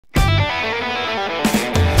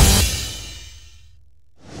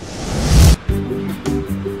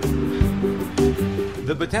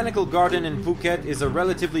The Botanical Garden in Phuket is a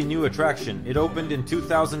relatively new attraction. It opened in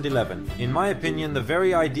 2011. In my opinion, the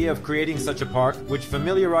very idea of creating such a park, which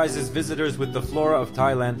familiarizes visitors with the flora of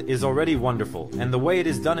Thailand, is already wonderful, and the way it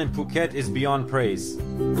is done in Phuket is beyond praise.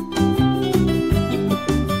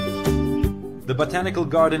 The Botanical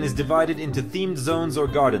Garden is divided into themed zones or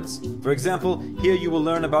gardens. For example, here you will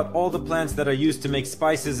learn about all the plants that are used to make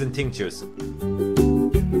spices and tinctures.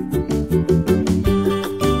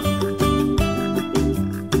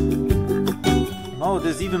 Oh,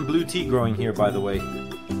 there's even blue tea growing here, by the way.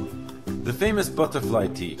 The famous butterfly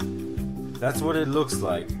tea. That's what it looks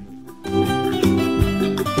like.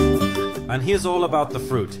 And here's all about the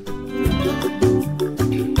fruit.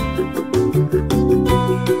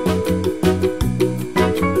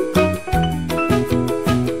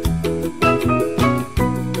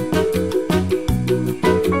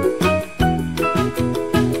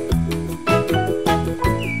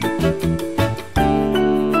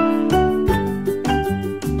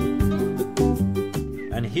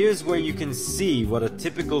 And here's where you can see what a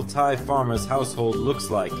typical Thai farmer's household looks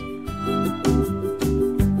like.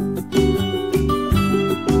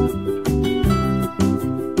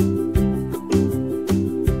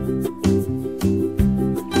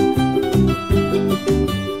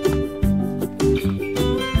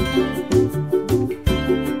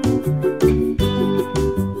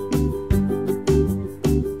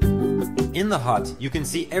 In the hut, you can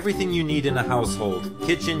see everything you need in a household.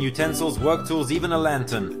 Kitchen, utensils, work tools, even a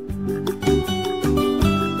lantern.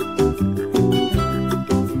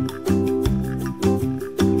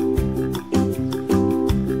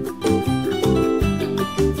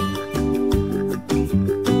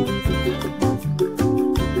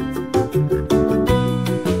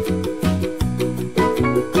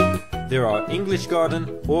 There are English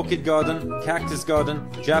garden, orchid garden, cactus garden,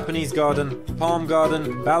 Japanese garden, palm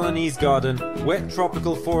garden, Balinese garden, wet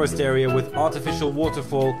tropical forest area with artificial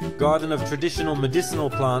waterfall, garden of traditional medicinal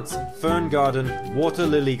plants, fern garden, water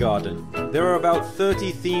lily garden. There are about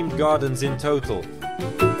 30 themed gardens in total.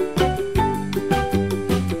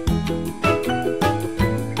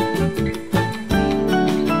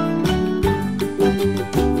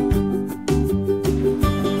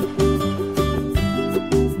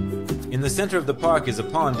 In the center of the park is a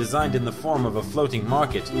pond designed in the form of a floating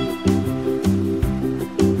market.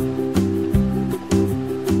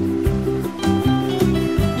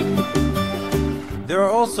 There are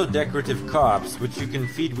also decorative carps, which you can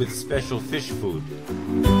feed with special fish food.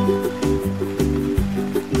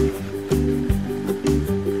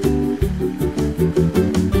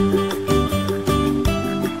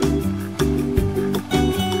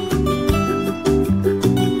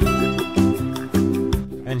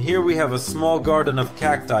 And here we have a small garden of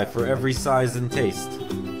cacti for every size and taste.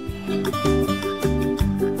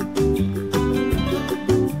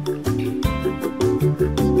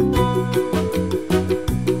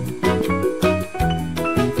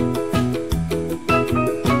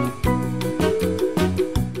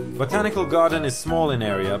 Botanical Garden is small in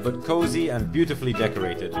area, but cozy and beautifully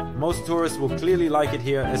decorated. Most tourists will clearly like it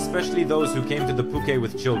here, especially those who came to the Phuket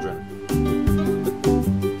with children.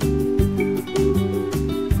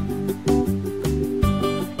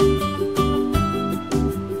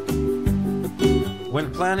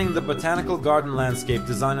 When planning the Botanical Garden landscape,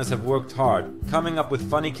 designers have worked hard, coming up with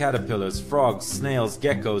funny caterpillars, frogs, snails,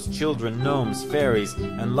 geckos, children, gnomes, fairies,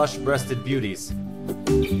 and lush-breasted beauties.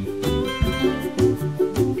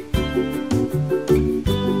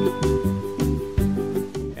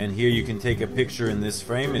 And here you can take a picture in this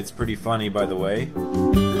frame. It's pretty funny, by the way.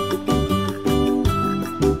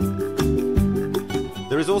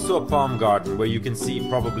 There is also a palm garden where you can see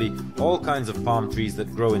probably all kinds of palm trees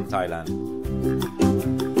that grow in Thailand.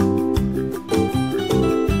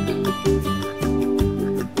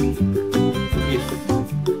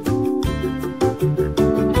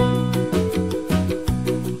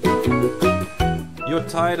 You're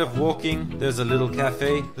tired of walking, there's a little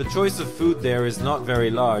cafe. The choice of food there is not very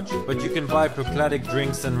large, but you can buy proklatic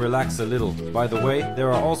drinks and relax a little. By the way,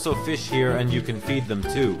 there are also fish here and you can feed them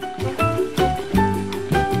too.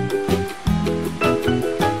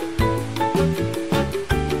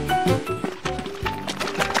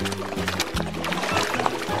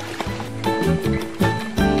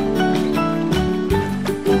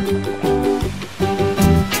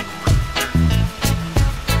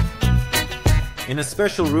 In a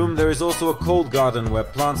special room there is also a cold garden where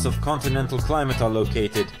plants of continental climate are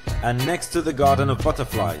located, and next to the garden of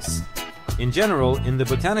butterflies. In general, in the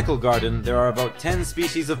Botanical Garden there are about 10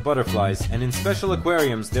 species of butterflies, and in special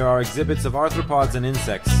aquariums there are exhibits of arthropods and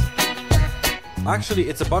insects. Actually,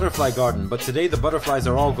 it's a butterfly garden, but today the butterflies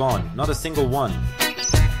are all gone, not a single one.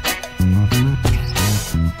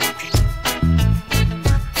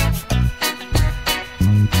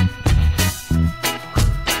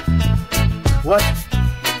 What?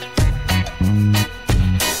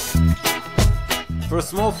 For a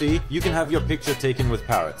small fee, you can have your picture taken with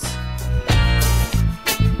parrots.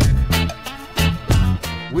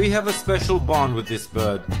 We have a special bond with this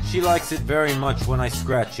bird. She likes it very much when I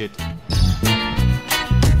scratch it.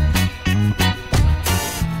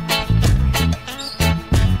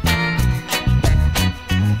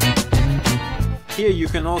 Here you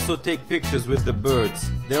can also take pictures with the birds.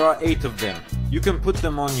 There are 8 of them. You can put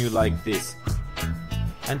them on you like this.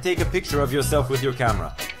 And take a picture of yourself with your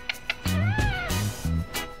camera.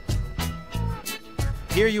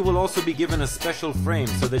 Here you will also be given a special frame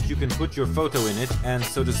so that you can put your photo in it and,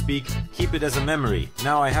 so to speak, keep it as a memory.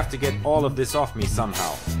 Now I have to get all of this off me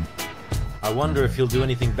somehow. I wonder if he'll do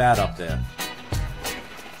anything bad up there.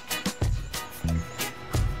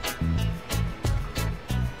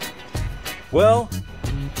 Well...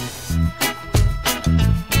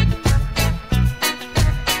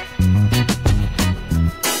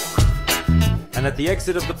 And at the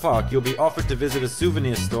exit of the park, you'll be offered to visit a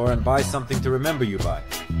souvenir store and buy something to remember you by.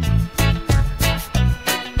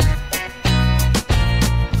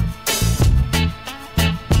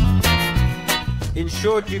 In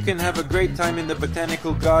short, you can have a great time in the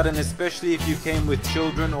botanical garden, especially if you came with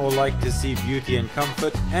children or like to see beauty and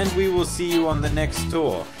comfort, and we will see you on the next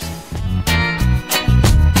tour.